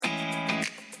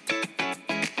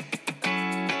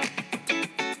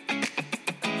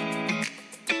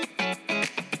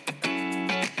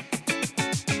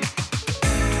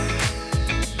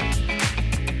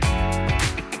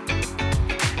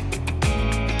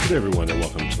Hey everyone, and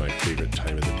welcome to my favorite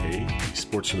time of the day, the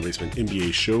Sports from the Basement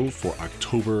NBA show for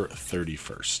October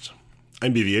 31st.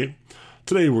 I'm BVA.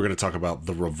 Today we're going to talk about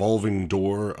the revolving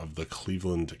door of the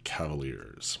Cleveland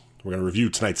Cavaliers. We're going to review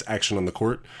tonight's action on the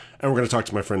court, and we're going to talk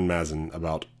to my friend Mazen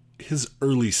about his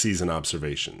early season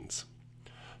observations.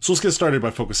 So let's get started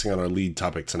by focusing on our lead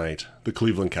topic tonight, the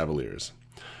Cleveland Cavaliers.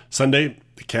 Sunday,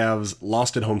 the Cavs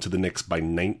lost at home to the Knicks by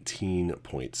 19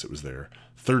 points. It was their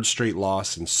third straight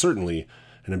loss, and certainly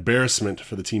an embarrassment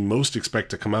for the team most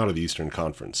expect to come out of the Eastern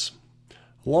Conference.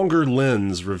 A longer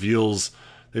lens reveals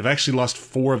they've actually lost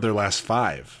 4 of their last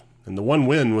 5, and the one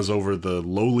win was over the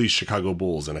lowly Chicago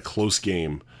Bulls in a close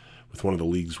game with one of the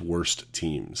league's worst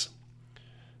teams.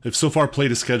 They've so far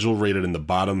played a schedule rated in the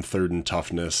bottom third in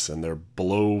toughness, and they're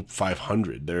below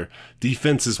 500. Their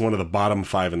defense is one of the bottom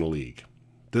 5 in the league.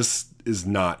 This is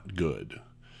not good.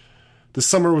 This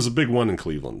summer was a big one in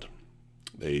Cleveland.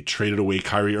 They traded away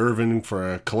Kyrie Irving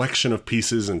for a collection of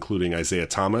pieces, including Isaiah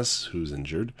Thomas, who's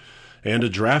injured, and a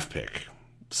draft pick.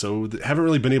 So they haven't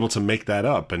really been able to make that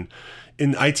up. And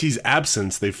in IT's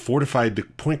absence, they've fortified the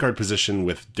point guard position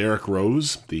with Derrick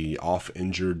Rose, the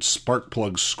off-injured spark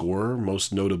plug scorer,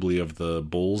 most notably of the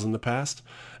Bulls in the past,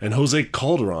 and Jose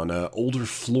Calderon, an older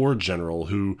floor general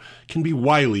who can be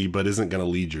wily but isn't going to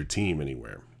lead your team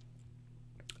anywhere.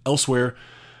 Elsewhere,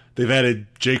 they've added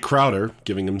Jay Crowder,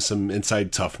 giving him some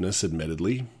inside toughness,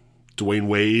 admittedly. Dwayne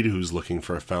Wade, who's looking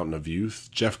for a fountain of youth.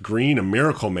 Jeff Green, a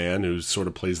miracle man who sort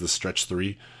of plays the stretch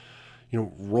 3.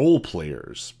 Role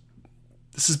players.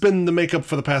 This has been the makeup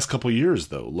for the past couple years,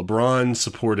 though. LeBron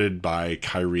supported by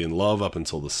Kyrie and Love up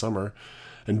until the summer,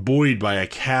 and buoyed by a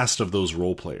cast of those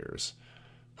role players.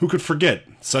 Who could forget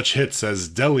such hits as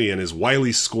Deli and his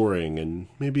wily scoring and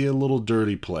maybe a little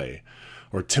dirty play?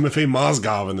 Or Timofey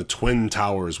Mozgov in the Twin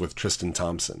Towers with Tristan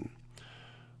Thompson.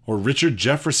 Or Richard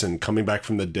Jefferson coming back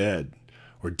from the dead.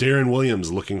 Or Darren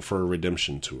Williams looking for a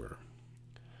redemption tour.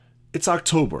 It's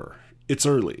October. It's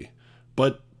early.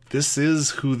 But this is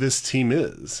who this team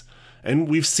is. And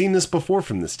we've seen this before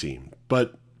from this team.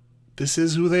 But this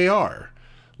is who they are.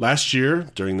 Last year,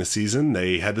 during the season,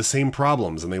 they had the same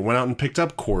problems, and they went out and picked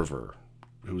up Korver,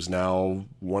 who's now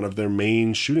one of their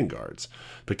main shooting guards.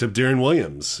 Picked up Darren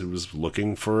Williams, who was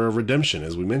looking for a redemption,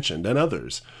 as we mentioned, and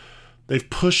others. They've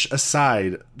pushed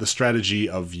aside the strategy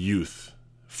of youth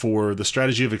for the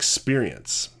strategy of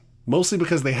experience, mostly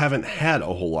because they haven't had a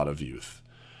whole lot of youth.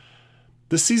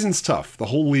 This season's tough. The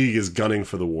whole league is gunning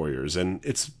for the Warriors, and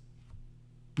it's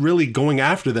really going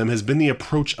after them has been the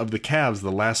approach of the Cavs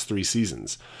the last 3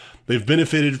 seasons. They've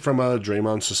benefited from a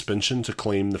Draymond suspension to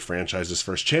claim the franchise's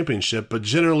first championship, but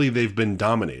generally they've been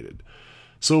dominated.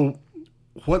 So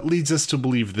what leads us to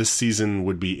believe this season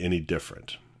would be any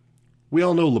different? We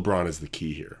all know LeBron is the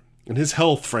key here. And his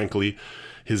health, frankly,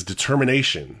 his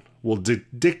determination, will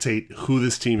dictate who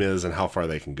this team is and how far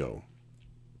they can go.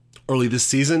 Early this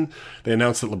season, they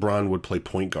announced that LeBron would play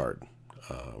point guard,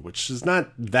 which is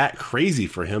not that crazy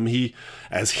for him. He,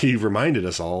 as he reminded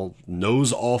us all,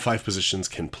 knows all 5 positions,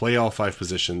 can play all 5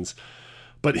 positions.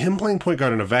 But him playing point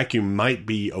guard in a vacuum might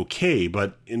be okay,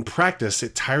 but in practice,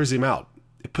 it tires him out.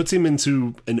 It puts him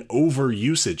into an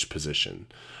overusage position.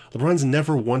 LeBron's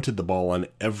never wanted the ball on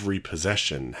every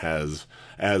possession,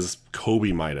 as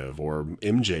Kobe might have or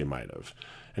MJ might have.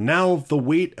 And now the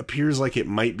weight appears like it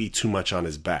might be too much on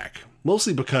his back,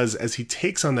 mostly because as he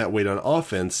takes on that weight on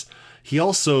offense, he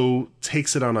also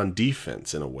takes it on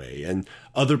defense in a way, and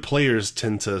other players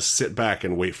tend to sit back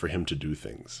and wait for him to do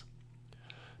things.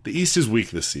 The East is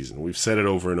weak this season. We've said it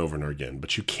over and over and over again,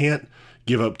 but you can't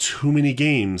give up too many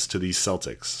games to these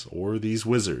Celtics or these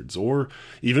Wizards or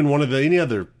even one of any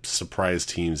other surprise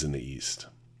teams in the East.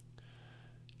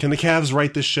 Can the Cavs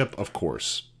right this ship? Of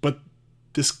course, but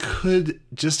this could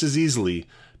just as easily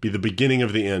be the beginning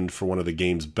of the end for one of the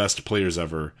game's best players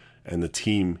ever and the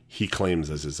team he claims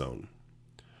as his own.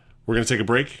 We're going to take a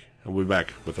break, and we'll be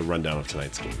back with a rundown of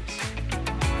tonight's games.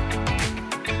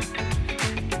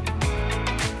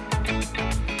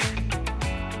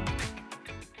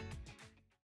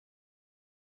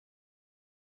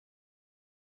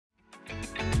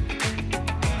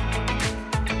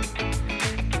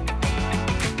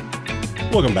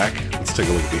 Welcome back. Let's take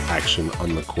a look at the action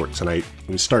on the court tonight.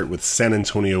 We start with San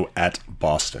Antonio at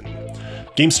Boston.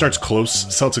 Game starts close.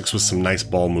 Celtics with some nice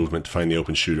ball movement to find the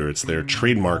open shooter. It's their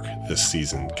trademark this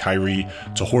season. Kyrie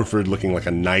to Horford looking like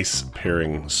a nice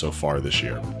pairing so far this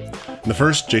year. In the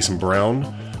first, Jason Brown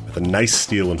with a nice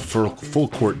steal and full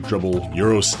court dribble,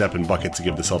 Euro step and bucket to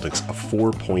give the Celtics a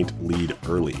 4-point lead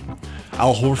early.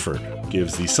 Al Horford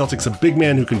gives the Celtics a big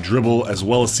man who can dribble as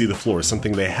well as see the floor,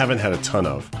 something they haven't had a ton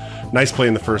of. Nice play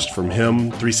in the first from him,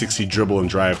 360 dribble and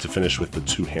drive to finish with the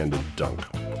two-handed dunk.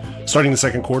 Starting the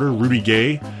second quarter, Rudy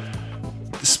Gay.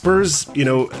 Spurs,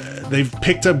 they've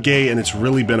picked up Gay and it's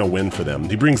really been a win for them.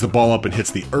 He brings the ball up and hits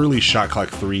the early shot clock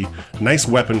three. Nice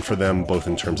weapon for them, both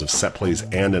in terms of set plays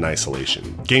and in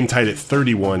isolation. Game tied at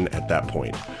 31 at that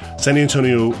point. San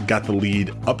Antonio got the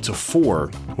lead up to 4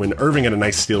 when Irving had a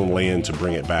nice steal and lay-in to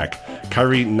bring it back.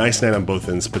 Kyrie, nice night on both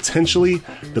ends. Potentially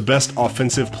the best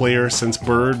offensive player since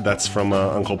Bird. That's from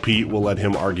Uncle Pete. We'll let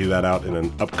him argue that out in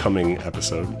an upcoming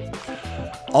episode.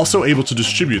 Also able to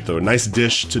distribute, though. Nice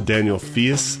dish to Daniel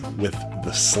Theus with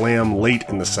the slam late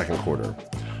in the second quarter.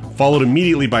 Followed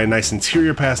immediately by a nice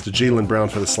interior pass to Jaylen Brown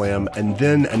for the slam, and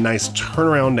then a nice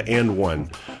turnaround and one.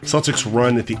 Celtics'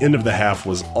 run at the end of the half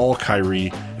was all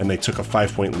Kyrie, and they took a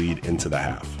 5-point lead into the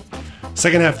half.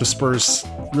 Second half, the Spurs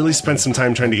really spent some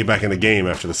time trying to get back in the game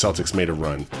after the Celtics made a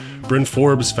run. Bryn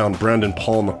Forbes found Brandon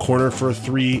Paul in the corner for a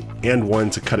 3 and 1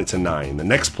 to cut it to 9. The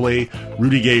next play,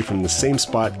 Rudy Gay from the same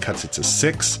spot cuts it to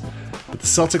 6. But the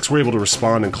Celtics were able to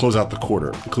respond and close out the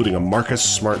quarter, including a Marcus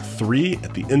Smart 3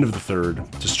 at the end of the third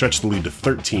to stretch the lead to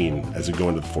 13 as we go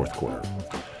into the fourth quarter.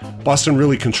 Boston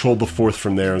really controlled the fourth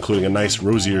from there, including a nice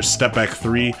Rozier step-back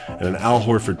 3 and an Al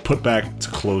Horford putback to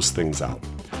close things out.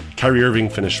 Kyrie Irving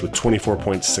finished with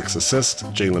 24.6 assists,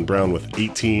 Jaylen Brown with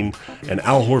 18, and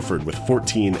Al Horford with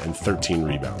 14 and 13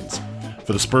 rebounds.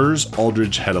 For the Spurs,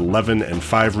 Aldridge had 11 and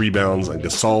 5 rebounds, and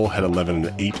Gasol had 11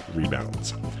 and 8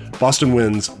 rebounds. Boston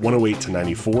wins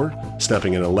 108-94,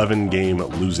 snapping an 11-game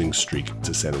losing streak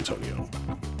to San Antonio.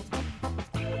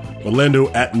 Orlando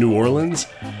at New Orleans.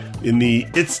 In the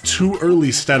It's Too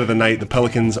Early stat of the night, the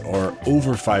Pelicans are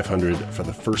over 500 for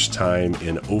the first time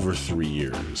in over 3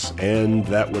 years, and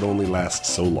that would only last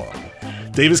so long.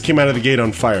 Davis came out of the gate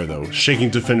on fire, though,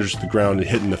 shaking defenders to the ground and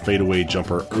hitting the fadeaway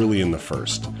jumper early in the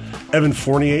first. Evan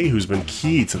Fournier, who's been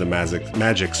key to the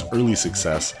Magic's early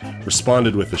success,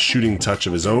 responded with a shooting touch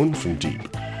of his own from deep.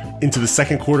 Into the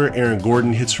second quarter, Aaron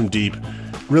Gordon hits from deep.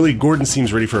 Really, Gordon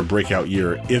seems ready for a breakout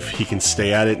year if he can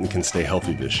stay at it and can stay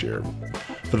healthy this year.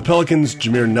 For the Pelicans,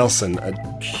 Jameer Nelson,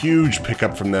 a huge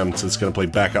pickup from them, so it's going to play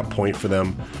backup point for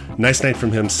them. Nice night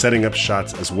from him, setting up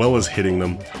shots as well as hitting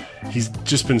them. He's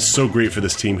just been so great for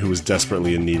this team who was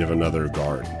desperately in need of another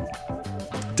guard.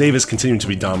 Davis continued to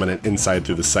be dominant inside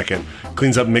through the second,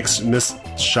 cleans up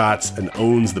missed shots and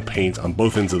owns the paint on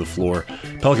both ends of the floor.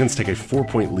 Pelicans take a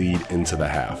 4-point lead into the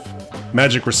half.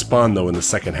 Magic respond, though, in the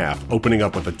second half, opening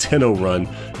up with a 10-0 run,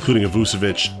 including a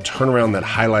Vucevic turnaround that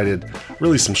highlighted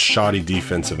really some shoddy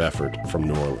defensive effort from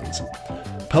New Orleans.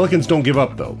 Pelicans don't give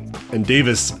up, though, and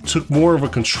Davis took more of a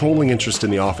controlling interest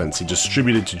in the offense. He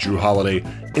distributed to Jrue Holiday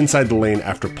inside the lane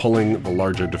after pulling the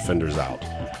larger defenders out.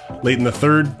 Late in the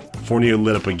third, Fournier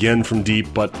lit up again from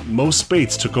deep, but Mo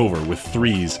Spates took over with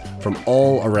threes from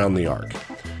all around the arc.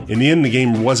 In the end, the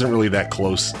game wasn't really that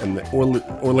close, and the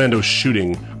Orlando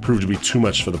shooting proved to be too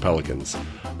much for the Pelicans.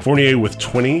 Fournier with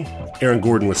 20, Aaron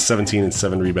Gordon with 17 and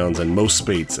 7 rebounds, and Mo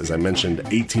Spates, as I mentioned,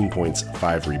 18 points,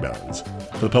 5 rebounds.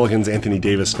 For the Pelicans, Anthony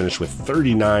Davis finished with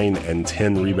 39 and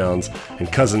 10 rebounds,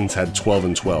 and Cousins had 12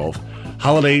 and 12.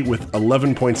 Holiday with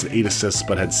 11 points and 8 assists,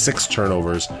 but had 6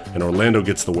 turnovers, and Orlando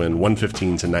gets the win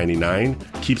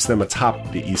 115-99, keeps them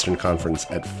atop the Eastern Conference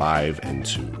at 5 and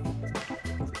 2.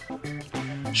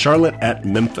 Charlotte at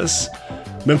Memphis.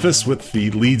 Memphis with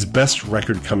the league's best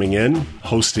record coming in,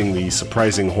 hosting the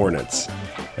surprising Hornets.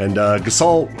 And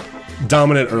Gasol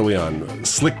dominant early on.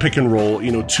 Slick pick and roll.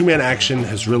 Two-man action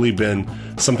has really been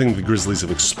something the Grizzlies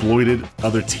have exploited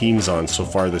other teams on so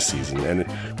far this season. And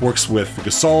it works with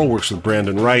Gasol, works with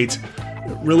Brandon Wright.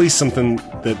 Really something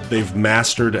that they've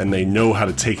mastered, and they know how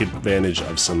to take advantage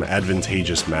of some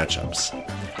advantageous matchups.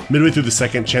 Midway through the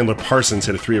second, Chandler Parsons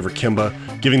hit a 3 over Kemba,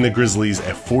 giving the Grizzlies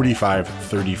a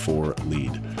 45-34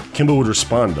 lead. Kemba would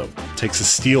respond, though. Takes a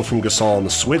steal from Gasol on the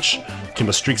switch.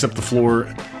 Kemba streaks up the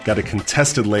floor, got a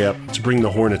contested layup to bring the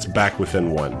Hornets back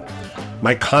within 1.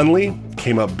 Mike Conley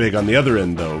came up big on the other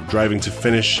end, though, driving to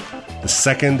finish the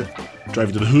second,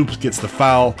 driving to the hoop, gets the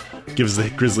foul, gives the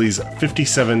Grizzlies a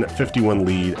 57-51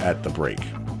 lead at the break.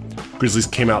 Grizzlies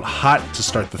came out hot to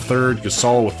start the third.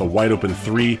 Gasol with a wide-open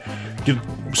 3,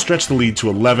 stretched the lead to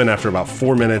 11 after about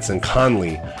 4 minutes, and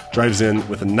Conley drives in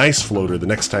with a nice floater the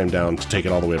next time down to take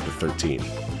it all the way up to 13.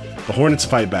 The Hornets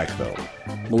fight back, though.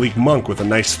 Malik Monk with a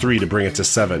nice 3 to bring it to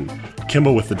 7.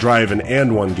 Kemba with the drive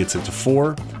and one gets it to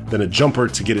 4, then a jumper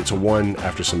to get it to 1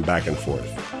 after some back and forth.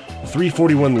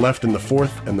 3:41 left in the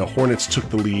fourth, and the Hornets took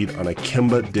the lead on a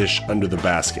Kemba dish under the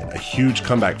basket, a huge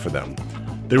comeback for them.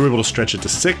 They were able to stretch it to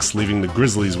 6, leaving the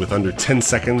Grizzlies with under 10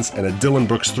 seconds, and a Dillon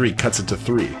Brooks 3 cuts it to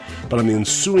 3. But on the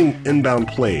ensuing inbound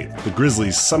play, the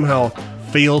Grizzlies somehow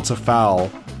fail to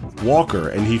foul Walker,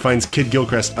 and he finds Kid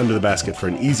Gilchrist under the basket for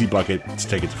an easy bucket to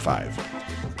take it to 5.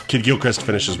 Kid Gilchrist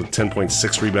finishes with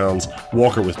 10.6 rebounds,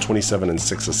 Walker with 27 and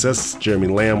 6 assists, Jeremy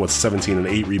Lamb with 17 and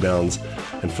 8 rebounds,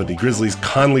 and for the Grizzlies,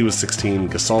 Conley with 16,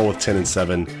 Gasol with 10 and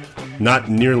 7. Not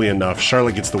nearly enough.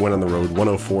 Charlotte gets the win on the road,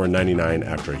 104-99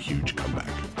 after a huge comeback.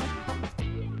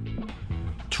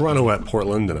 Toronto at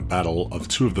Portland in a battle of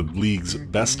two of the league's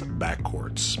best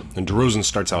backcourts. And DeRozan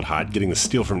starts out hot, getting the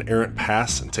steal from an errant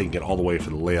pass and taking it all the way for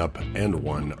the layup and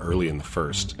one early in the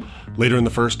first. Later in the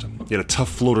first, he had a tough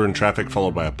floater in traffic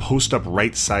followed by a post-up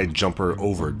right side jumper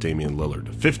over Damian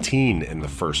Lillard. 15 in the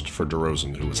first for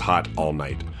DeRozan, who was hot all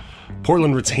night.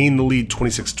 Portland retained the lead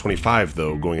 26-25,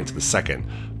 though, going into the second,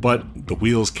 but the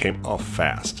wheels came off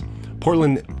fast.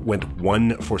 Portland went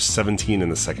 1 for 17 in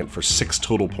the second for 6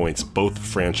 total points, both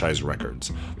franchise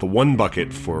records. The one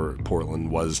bucket for Portland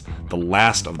was the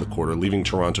last of the quarter, leaving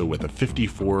Toronto with a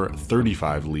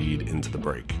 54-35 lead into the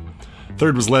break.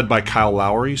 Third was led by Kyle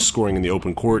Lowry, scoring in the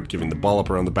open court, giving the ball up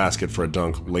around the basket for a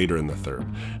dunk later in the third.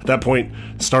 At that point,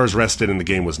 Stars rested and the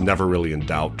game was never really in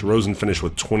doubt. DeRozan finished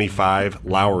with 25,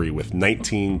 Lowry with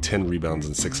 19, 10 rebounds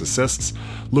and 6 assists.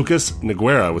 Lucas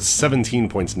Nogueira with 17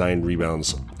 points, 9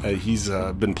 rebounds. He's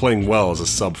been playing well as a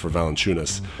sub for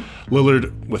Valanciunas.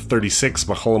 Lillard with 36,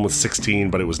 McCollum with 16,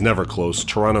 but it was never close.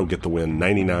 Toronto get the win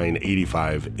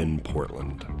 99-85 in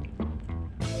Portland.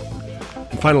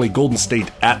 And finally, Golden State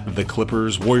at the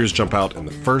Clippers. Warriors jump out in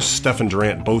the first. Steph and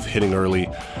Durant both hitting early,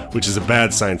 which is a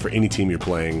bad sign for any team you're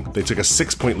playing. They took a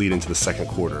 6-point lead into the second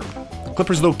quarter.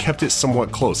 Clippers, though, kept it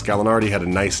somewhat close. Gallinari had a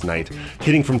nice night,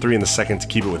 hitting from 3 in the second to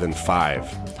keep it within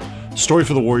 5. Story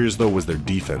for the Warriors, though, was their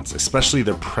defense, especially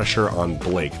their pressure on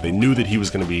Blake. They knew that he was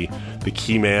going to be the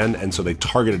key man, and so they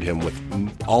targeted him with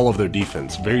all of their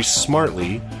defense. Very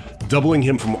smartly, doubling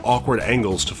him from awkward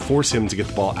angles to force him to get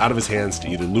the ball out of his hands to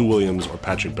either Lou Williams or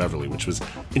Patrick Beverley, which was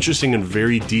interesting and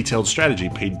very detailed strategy,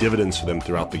 paid dividends for them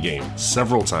throughout the game.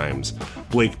 Several times,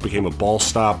 Blake became a ball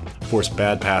stop, forced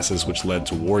bad passes, which led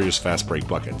to Warriors fast break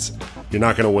buckets. You're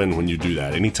not going to win when you do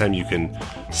that. Anytime you can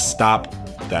stop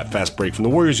that fast break from the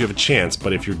Warriors, you have a chance,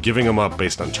 but if you're giving them up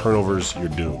based on turnovers, you're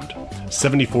doomed.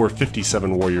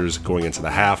 74-57 Warriors going into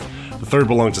the half. The third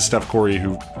belonged to Steph Curry,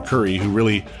 who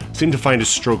really seemed to find his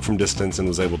stroke from distance and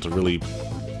was able to really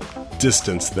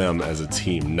distance them as a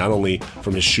team, not only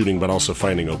from his shooting, but also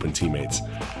finding open teammates.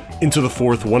 Into the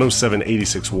fourth,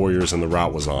 107-86 Warriors, and the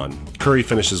rout was on. Curry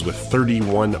finishes with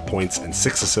 31 points and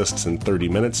 6 assists in 30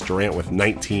 minutes. Durant with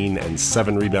 19 and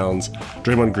 7 rebounds.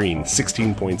 Draymond Green,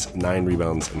 16 points, 9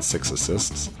 rebounds, and 6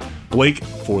 assists. Blake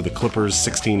for the Clippers,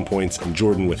 16 points, and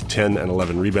Jordan with 10 and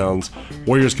 11 rebounds.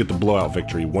 Warriors get the blowout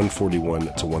victory,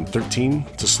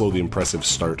 141-113, to slow the impressive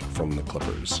start from the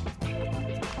Clippers.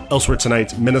 Elsewhere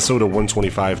tonight, Minnesota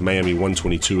 125, Miami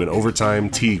 122 in overtime.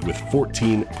 Teague with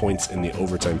 14 points in the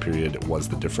overtime period was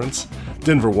the difference.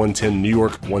 Denver 110, New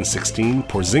York 116.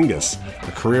 Porzingis,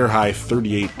 a career-high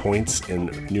 38 points in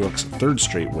New York's third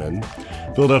straight win.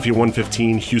 Philadelphia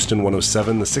 115, Houston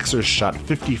 107. The Sixers shot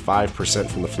 55%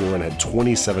 from the floor and had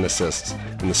 27 assists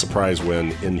in the surprise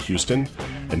win in Houston.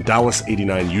 And Dallas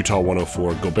 89, Utah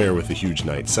 104. Gobert with a huge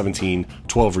night, 17,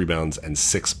 12 rebounds, and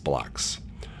 6 blocks.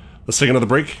 Let's take another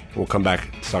break, and we'll come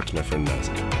back to talk to my friend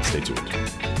Mazen. Stay tuned.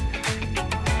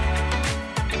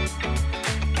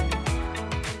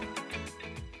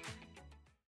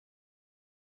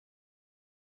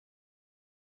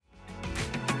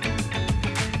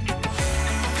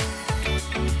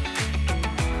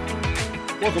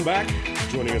 Welcome back.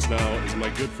 Joining us now is my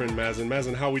good friend Mazen.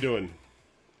 Mazen, how are we doing?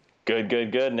 Good.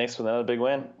 Knicks with another big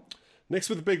win. Knicks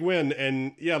with a big win,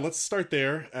 and yeah, let's start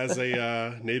there. As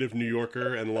a native New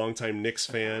Yorker and longtime Knicks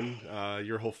fan,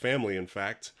 your whole family, in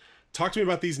fact, talk to me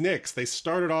about these Knicks. They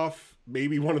started off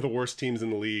maybe one of the worst teams in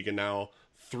the league, and now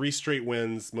 3 straight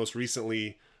wins, most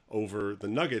recently over the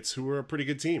Nuggets, who were a pretty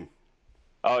good team.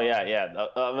 Oh, yeah.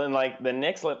 And like the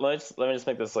Knicks, let me just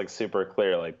make this like super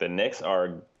clear. Like the Knicks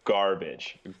are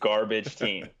garbage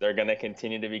team. They're going to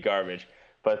continue to be garbage.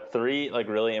 But 3 like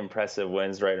really impressive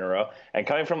wins right in a row, and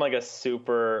coming from like a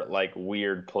super like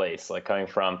weird place, like coming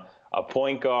from a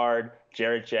point guard,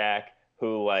 Jarrett Jack,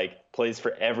 who like plays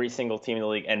for every single team in the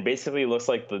league and basically looks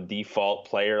like the default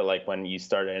player, like when you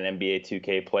start an NBA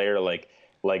 2K player, like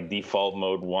default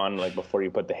mode 1, like before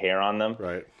you put the hair on them.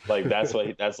 Right. Like that's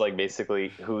like basically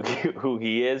who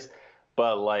he is.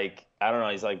 But like I don't know,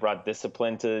 he's like brought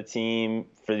discipline to the team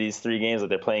for these 3 games. Like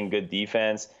they're playing good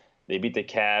defense. They beat the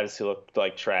Cavs, who looked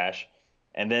like trash,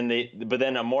 and then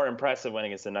a more impressive win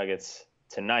against the Nuggets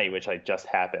tonight, which like just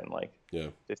happened like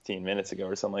 15 minutes ago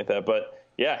or something like that. But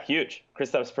yeah, huge.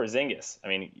 Kristaps Porzingis. I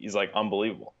mean, he's like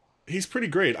unbelievable. He's pretty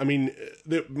great. I mean,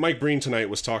 Mike Breen tonight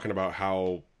was talking about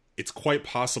how it's quite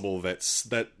possible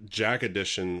that Jack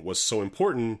addition was so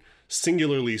important,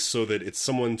 singularly so that it's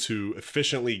someone to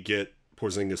efficiently get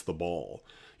Porzingis the ball.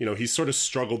 You know, he's sort of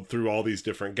struggled through all these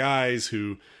different guys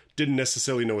who didn't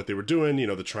necessarily know what they were doing. You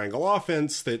know, the triangle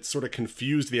offense that sort of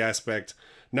confused the aspect.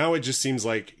 Now it just seems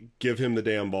like give him the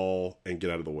damn ball and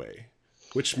get out of the way,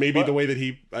 which may be the way that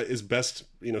he is best,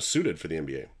 suited for the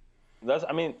NBA.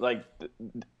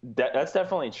 That's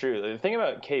definitely true. The thing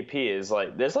about KP is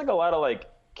there's a lot of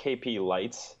KP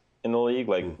lights in the league.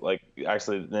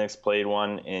 Actually the Knicks played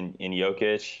one in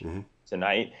Jokic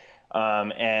tonight.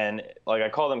 And I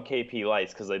call them KP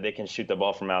lights because they can shoot the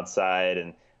ball from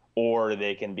outside or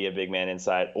they can be a big man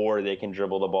inside, or they can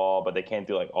dribble the ball, but they can't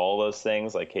do all those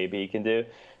things like KP can do.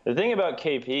 The thing about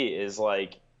KP is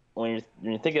when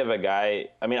you think of a guy,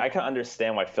 I mean, I can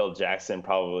understand why Phil Jackson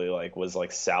probably was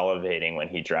salivating when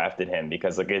he drafted him,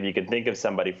 because if you could think of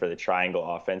somebody for the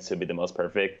triangle offense who'd be the most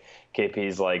perfect,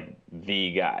 KP's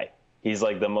the guy. He's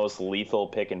the most lethal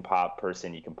pick and pop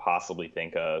person you can possibly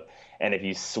think of. And if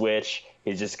you switch,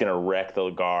 he's just going to wreck the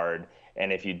guard.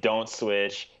 And if you don't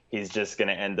switch, he's just going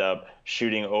to end up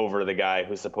shooting over the guy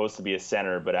who's supposed to be a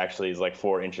center, but actually is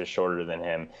 4 inches shorter than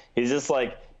him. He's just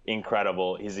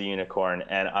incredible. He's a unicorn,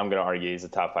 and I'm going to argue he's a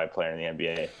top 5 player in the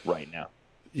NBA right now.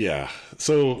 Yeah.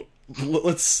 So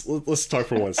let's talk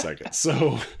for 1 second.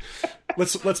 So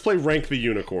let's play rank the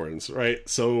unicorns, right?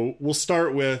 So we'll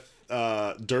start with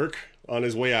Dirk on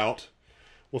his way out.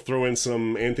 We'll throw in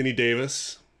some Anthony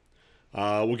Davis.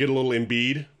 We'll get a little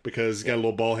Embiid because he's got a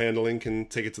little ball handling, can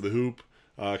take it to the hoop,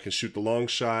 can shoot the long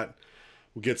shot.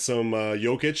 We'll get some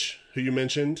Jokic, who you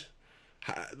mentioned.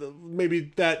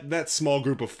 Maybe that small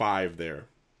group of 5 there.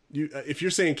 If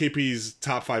you're saying KP's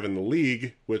top 5 in the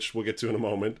league, which we'll get to in a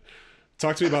moment,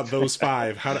 talk to me about those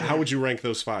 5. How would you rank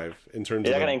those 5 in terms of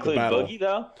the battle? You're going to include Boogie,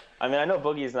 though? I mean, I know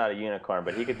Boogie's not a unicorn,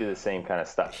 but he could do the same kind of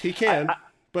stuff. He can,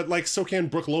 but so can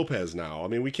Brook Lopez now. I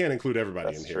mean, we can't include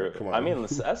everybody in here. True. Come on. I mean,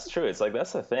 that's true. It's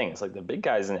that's the thing. It's the big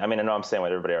guys. I know I'm saying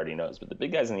what everybody already knows, but the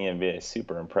big guys in the NBA are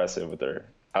super impressive with their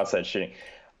outside shooting.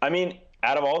 I mean,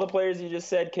 out of all the players you just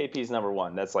said, KP's number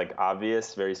 1. That's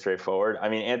obvious, very straightforward. I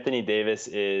mean, Anthony Davis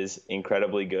is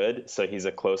incredibly good, so he's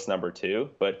a close number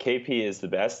 2. But KP is the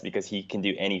best because he can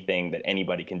do anything that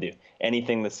anybody can do.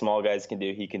 Anything the small guys can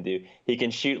do, he can do. He can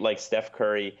shoot like Steph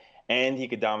Curry, and he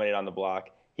could dominate on the block.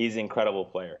 He's an incredible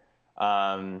player.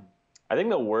 I think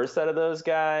the worst out of those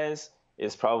guys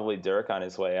is probably Dirk on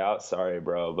his way out. Sorry,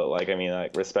 bro, but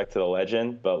respect to the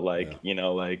legend, but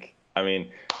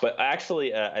but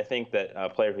actually, I think that a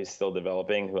player who's still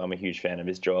developing, who I'm a huge fan of,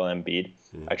 is Joel Embiid.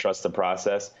 I trust the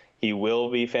process. He will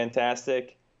be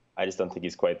fantastic. I just don't think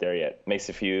he's quite there yet. Makes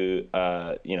a few,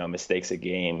 mistakes a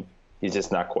game. He's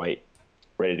just not quite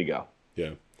ready to go.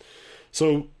 Yeah.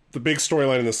 So the big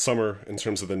storyline in the summer in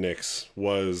terms of the Knicks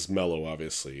was Melo,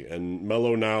 obviously. And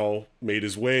Melo now made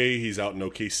his way. He's out in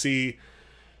OKC.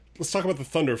 Let's talk about the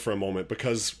Thunder for a moment,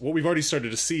 because what we've already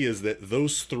started to see is that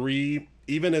those 3,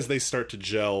 even as they start to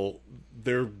gel,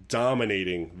 they're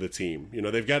dominating the team.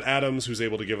 They've got Adams, who's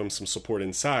able to give them some support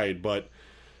inside, but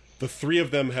the 3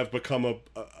 of them have become a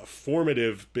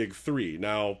formative big 3.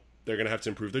 Now, they're going to have to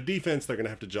improve their defense. They're going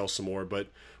to have to gel some more. But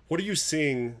what are you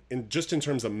seeing in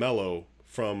terms of Melo,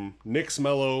 from Knicks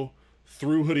Melo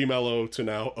through Hoodie Melo to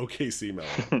now OKC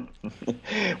Melo?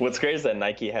 What's great is that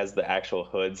Nike has the actual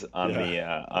hoods on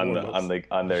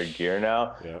on their gear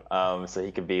now. Yeah. So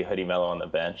he could be Hoodie Melo on the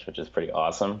bench, which is pretty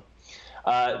awesome.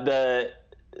 I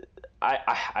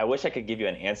wish I could give you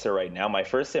an answer right now. My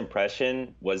first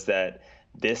impression was that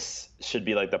this should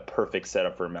be the perfect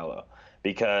setup for Melo,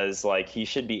 because he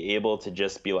should be able to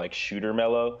just be shooter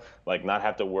Melo, not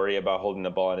have to worry about holding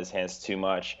the ball in his hands too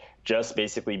much. Just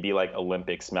basically be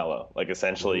Olympics Melo,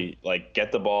 essentially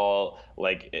get the ball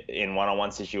in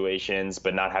one-on-one situations,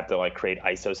 but not have to create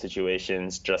ISO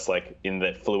situations, just in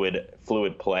the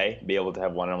fluid play, be able to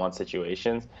have one-on-one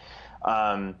situations.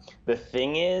 The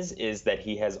thing is that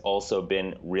he has also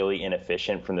been really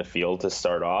inefficient from the field to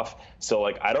start off. So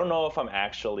I don't know if I'm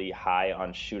actually high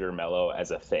on shooter Melo as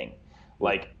a thing.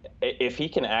 If he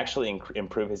can actually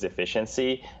improve his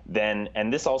efficiency, then,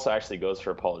 and this also actually goes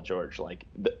for Paul George,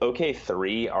 the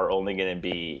OK3 are only going to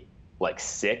be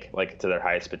sick, to their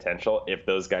highest potential if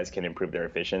those guys can improve their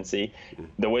efficiency.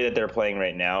 The way that they're playing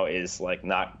right now is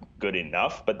not good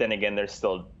enough, but then again, they're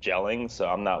still gelling. So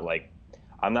I'm not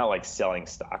selling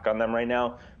stock on them right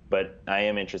now, but I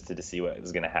am interested to see what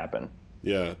is going to happen.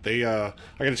 Yeah, I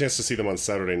got a chance to see them on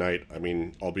Saturday night,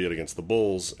 albeit against the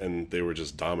Bulls, and they were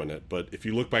just dominant. But if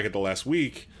you look back at the last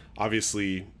week,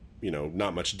 obviously,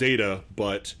 not much data,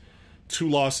 but 2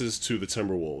 losses to the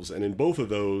Timberwolves, and in both of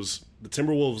those, the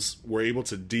Timberwolves were able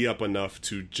to D up enough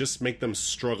to just make them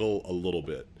struggle a little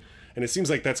bit. And it seems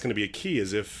like that's going to be a key,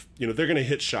 is if, they're going to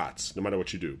hit shots no matter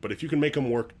what you do. But if you can make them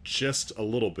work just a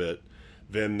little bit,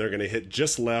 then they're going to hit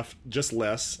just less,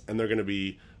 and they're going to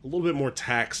be a little bit more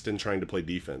taxed in trying to play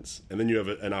defense. And then you have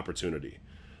an opportunity.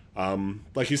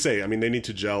 Like you say, I mean, they need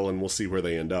to gel, and we'll see where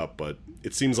they end up. But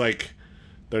it seems like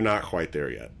they're not quite there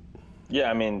yet. Yeah,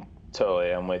 I mean,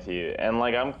 totally, I'm with you. And,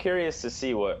 I'm curious to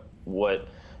see what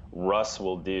Russ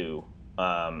will do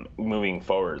moving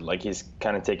forward. He's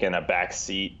kind of taking a back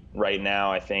seat right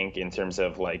now, I think, in terms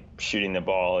of shooting the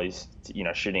ball. He's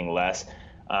shooting less,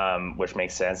 which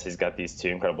makes sense. He's got these 2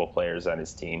 incredible players on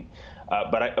his team,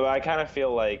 but I kind of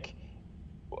feel like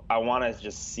I want to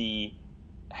just see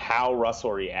how Russ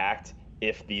will react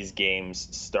if these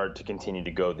games start to continue to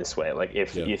go this way.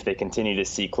 If they continue to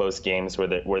see close games where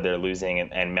they're losing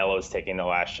and Melo's taking the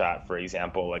last shot, for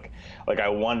example, I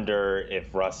wonder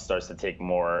if Russ starts to take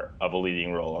more of a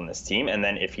leading role on this team. And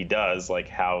then if he does,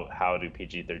 how do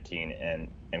PG-13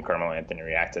 and Carmelo Anthony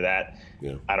react to that?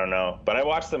 Yeah. I don't know. But I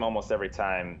watch them almost every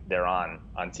time they're on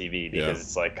TV because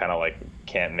it's kind of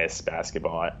can't miss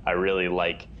basketball. I really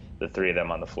like the 3 of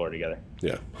them on the floor together.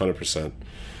 Yeah, 100%.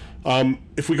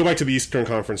 If we go back to the Eastern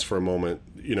Conference for a moment,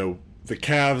 the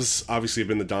Cavs obviously have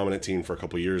been the dominant team for a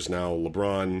couple of years now.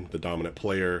 LeBron, the dominant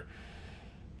player.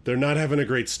 They're not having a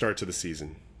great start to the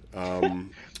season. That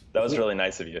was really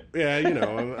nice of you. Yeah,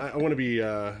 I want to be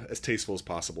as tasteful as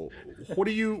possible. What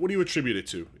do you attribute it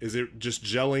to? Is it just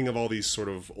gelling of all these sort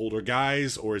of older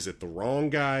guys, or is it the wrong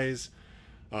guys?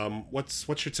 What's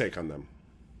your take on them?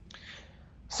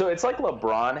 So it's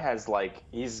LeBron has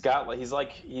he's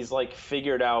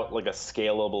figured out a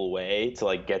scalable way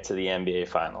to get to the NBA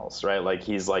finals, right?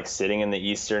 He's sitting in the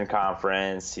Eastern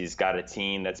Conference. He's got a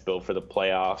team that's built for the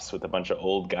playoffs with a bunch of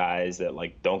old guys that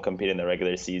don't compete in the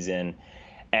regular season.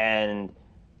 And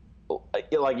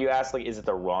you asked, is it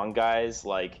the wrong guys?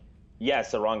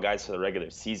 Yes, the wrong guys for the regular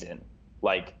season,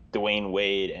 Dwayne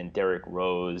Wade and Derrick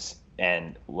Rose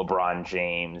and LeBron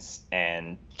James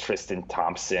and Tristan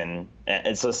Thompson. And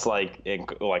it's just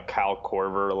Kyle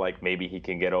Korver, maybe he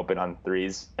can get open on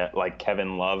threes,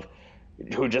 Kevin Love,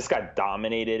 who just got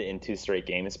dominated in 2 straight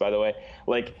games, by the way.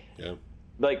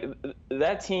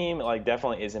 That team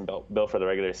definitely isn't built for the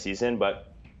regular season,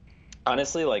 but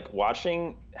honestly,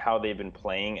 watching how they've been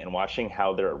playing and watching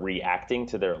how they're reacting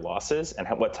to their losses, and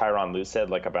what Tyronn Lue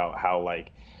said about how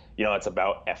it's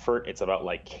about effort, it's about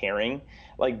caring.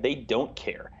 They don't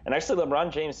care. And actually,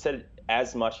 LeBron James said it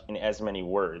as much in as many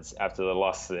words after the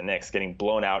loss to the Knicks, getting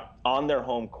blown out on their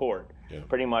home court. Yeah.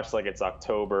 Pretty much it's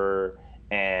October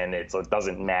and it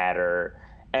doesn't matter.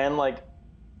 And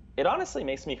it honestly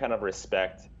makes me kind of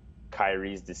respect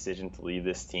Kyrie's decision to leave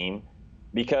this team,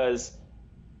 because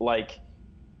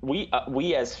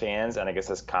we as fans, and I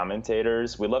guess as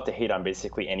commentators, we love to hate on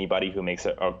basically anybody who makes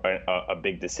a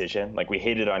big decision. We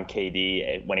hated on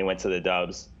KD when he went to the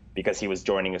Dubs because he was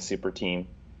joining a super team,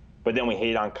 but then we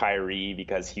hate on Kyrie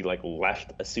because he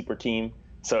left a super team.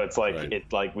 So it's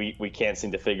right. We can't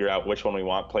seem to figure out which one we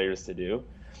want players to do.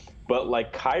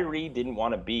 But Kyrie didn't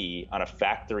want to be on a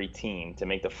factory team to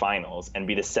make the finals and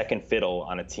be the second fiddle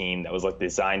on a team that was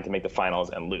designed to make the finals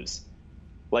and lose.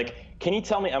 Can you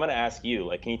tell me, I'm going to ask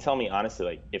you, can you tell me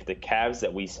honestly, if the Cavs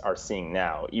that we are seeing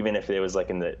now, even if it was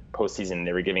in the postseason and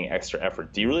they were giving extra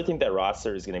effort, do you really think that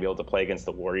roster is going to be able to play against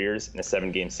the Warriors in a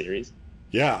 7-game series?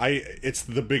 Yeah, it's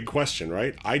the big question,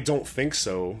 right? I don't think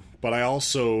so, but I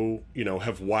also,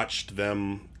 have watched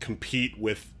them compete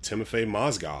with Timofey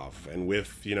Mozgov and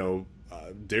with,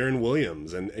 Darren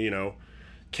Williams, and,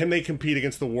 can they compete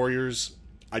against the Warriors?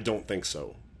 I don't think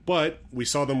so. But we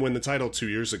saw them win the title 2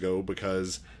 years ago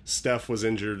because Steph was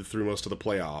injured through most of the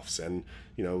playoffs. And,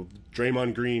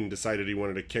 Draymond Green decided he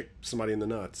wanted to kick somebody in the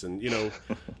nuts. And,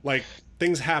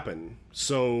 things happen.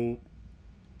 So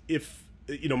if,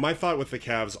 my thought with the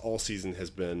Cavs all season has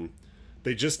been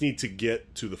they just need to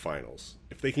get to the finals.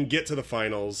 If they can get to the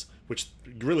finals, which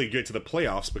really get to the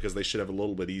playoffs because they should have a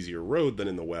little bit easier road than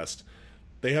in the West,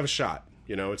 they have a shot.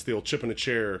 It's the old chip in a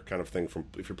chair kind of thing from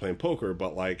if you're playing poker.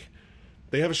 But,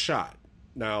 they have a shot.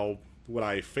 Now, would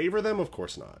I favor them? Of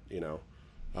course not,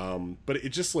 But it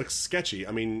just looks sketchy.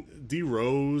 I mean, D.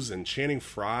 Rose and Channing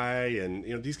Frye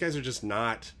and, these guys are just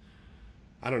not,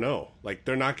 I don't know.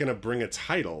 They're not going to bring a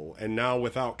title. And now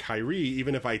without Kyrie,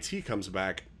 even if IT comes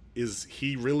back, is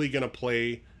he really going to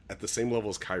play at the same level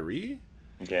as Kyrie?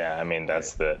 Yeah, I mean,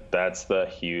 that's the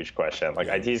huge question.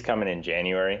 IT's coming in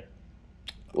January.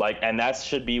 Like, and that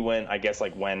should be when, I guess,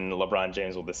 like when LeBron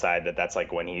James will decide that that's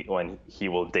like when he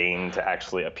will deign to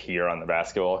actually appear on the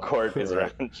basketball court is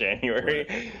around January.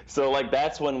 Right. So like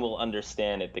that's when we'll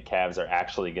understand if the Cavs are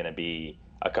actually going to be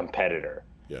a competitor.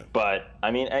 Yeah. But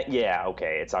I mean, yeah,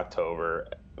 okay, it's October,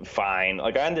 fine.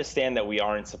 Like I understand that we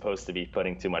aren't supposed to be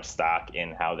putting too much stock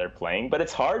in how they're playing, but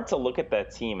it's hard to look at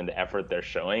that team and the effort they're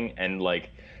showing and like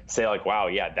say like, wow,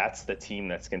 yeah, that's the team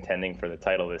that's contending for the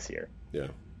title this year. Yeah.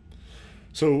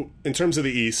 So in terms of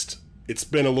the East, it's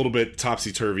been a little bit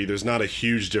topsy-turvy. There's not a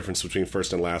huge difference between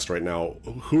first and last right now.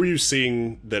 Who are you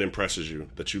seeing that impresses you,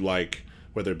 that you like,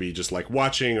 whether it be just like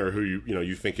watching or who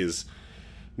you think is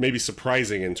maybe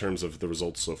surprising in terms of the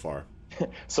results so far?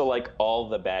 So like all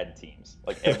the bad teams,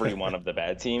 like every one of the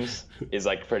bad teams is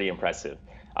like pretty impressive.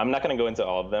 I'm not going to go into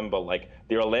all of them, but like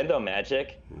the Orlando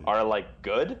Magic are like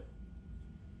good.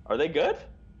 Are they good?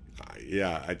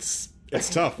 Yeah, it's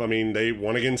tough. I mean, they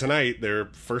won again tonight. They're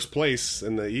first place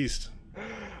in the East.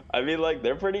 I mean, like,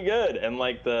 they're pretty good. And,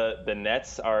 like, the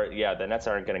Nets aren't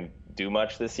going to do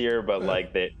much this year, but,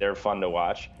 like, they're fun to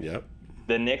watch. Yep.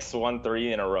 The Knicks won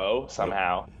 3 in a row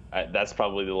somehow. That's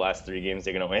probably the last 3 games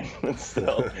they're going to win. It's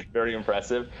still very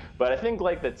impressive. But I think,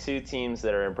 like, the 2 teams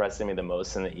that are impressing me the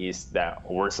most in the East that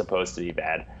were supposed to be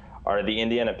bad are the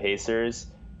Indiana Pacers,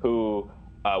 who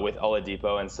with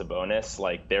Oladipo and Sabonis,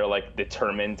 like they're like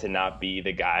determined to not be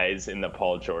the guys in the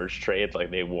Paul George trade.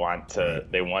 Like they want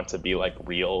to be like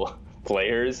real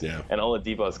players. Yeah. And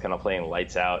Oladipo is kind of playing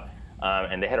lights out.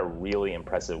 And they had a really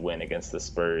impressive win against the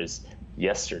Spurs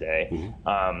yesterday.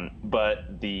 Mm-hmm.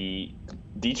 But the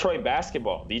Detroit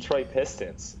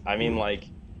Pistons, I mean, like,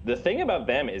 the thing about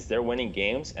them is they're winning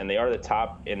games, and they are the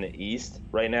top in the East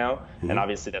right now. Mm-hmm. And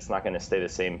obviously that's not going to stay the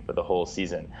same for the whole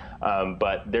season.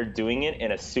 But they're doing it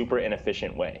in a super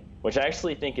inefficient way, which I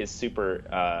actually think is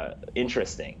super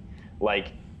interesting.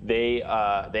 Like they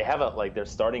have their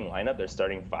starting lineup, their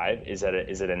starting 5 is at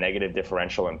a negative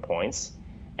differential in points,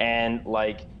 and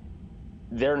like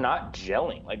they're not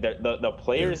gelling. Like the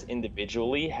players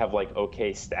individually have like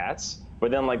okay stats. But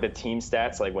then, like, the team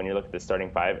stats, like, when you look at the starting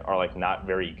 5, are, like, not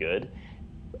very good.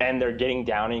 And they're getting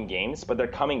down in games, but they're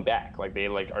coming back. Like, they,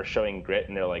 like, are showing grit,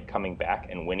 and they're, like, coming back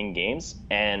and winning games.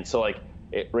 And so, like,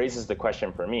 it raises the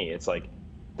question for me. It's, like,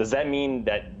 does that mean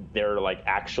that they're, like,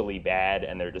 actually bad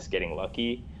and they're just getting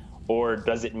lucky? Or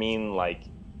does it mean, like,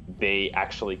 they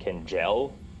actually can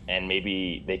gel and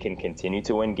maybe they can continue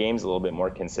to win games a little bit more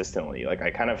consistently? Like,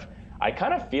 I kind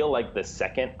of feel like the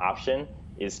second option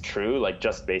is true, like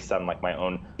just based on like my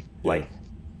own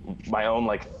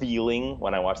feeling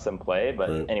when I watch them play.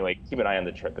 But anyway, keep an eye on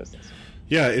the Detroit Pistons.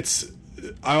 Yeah,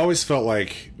 I always felt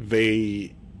like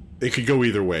they could go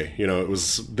either way. You know, it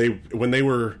was when they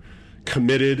were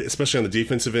committed, especially on the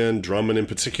defensive end, Drummond in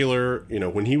particular. You know,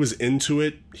 when he was into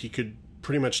it, he could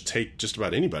pretty much take just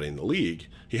about anybody in the league.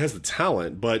 He has the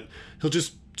talent, but he'll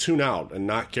just tune out and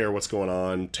not care what's going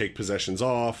on, take possessions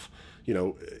off. You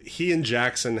know, he and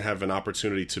Jackson have an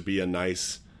opportunity to be a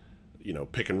nice, you know,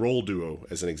 pick and roll duo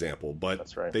as an example, but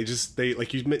that's right. they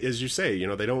like you, as you say, you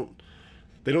know, they don't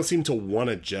seem to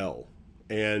want to gel.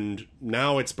 And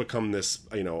now it's become this,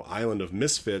 you know, island of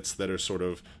misfits that are sort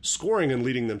of scoring and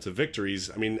leading them to victories.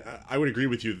 I mean, I would agree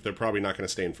with you that they're probably not going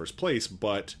to stay in first place,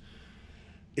 but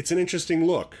it's an interesting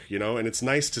look, you know, and it's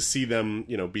nice to see them,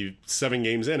 you know, be 7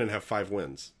 games in and have 5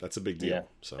 wins. That's a big deal. Yeah.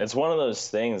 So it's one of those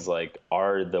things, like,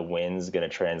 are the wins going to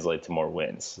translate to more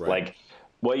wins? Right. Like,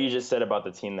 what you just said about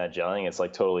the team not gelling, it's,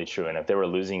 like, totally true. And if they were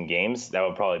losing games, that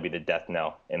would probably be the death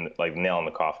knell, nail in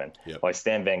the coffin. Yep. Like,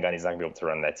 Stan Van Gundy's not going to be able to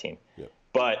run that team. Yep.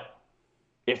 But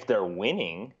if they're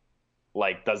winning,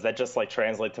 like, does that just, like,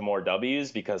 translate to more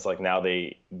W's? Because, like, now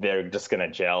they're just going to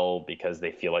gel because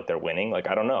they feel like they're winning? Like,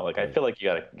 I don't know. Like, I feel like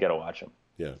you gotta watch them.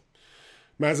 Yeah.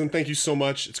 Mazen, thank you so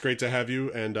much. It's great to have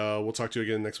you, and we'll talk to you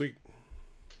again next week.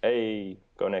 Hey,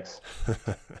 go Knicks.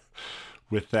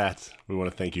 With that, we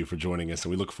want to thank you for joining us,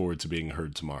 and we look forward to being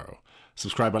heard tomorrow.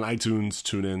 Subscribe on iTunes,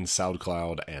 TuneIn,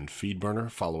 SoundCloud, and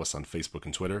FeedBurner. Follow us on Facebook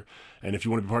and Twitter. And if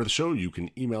you want to be part of the show, you can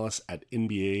email us at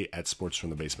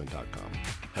nba@sportsfromthebasement.com.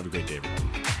 Have a great day, everyone.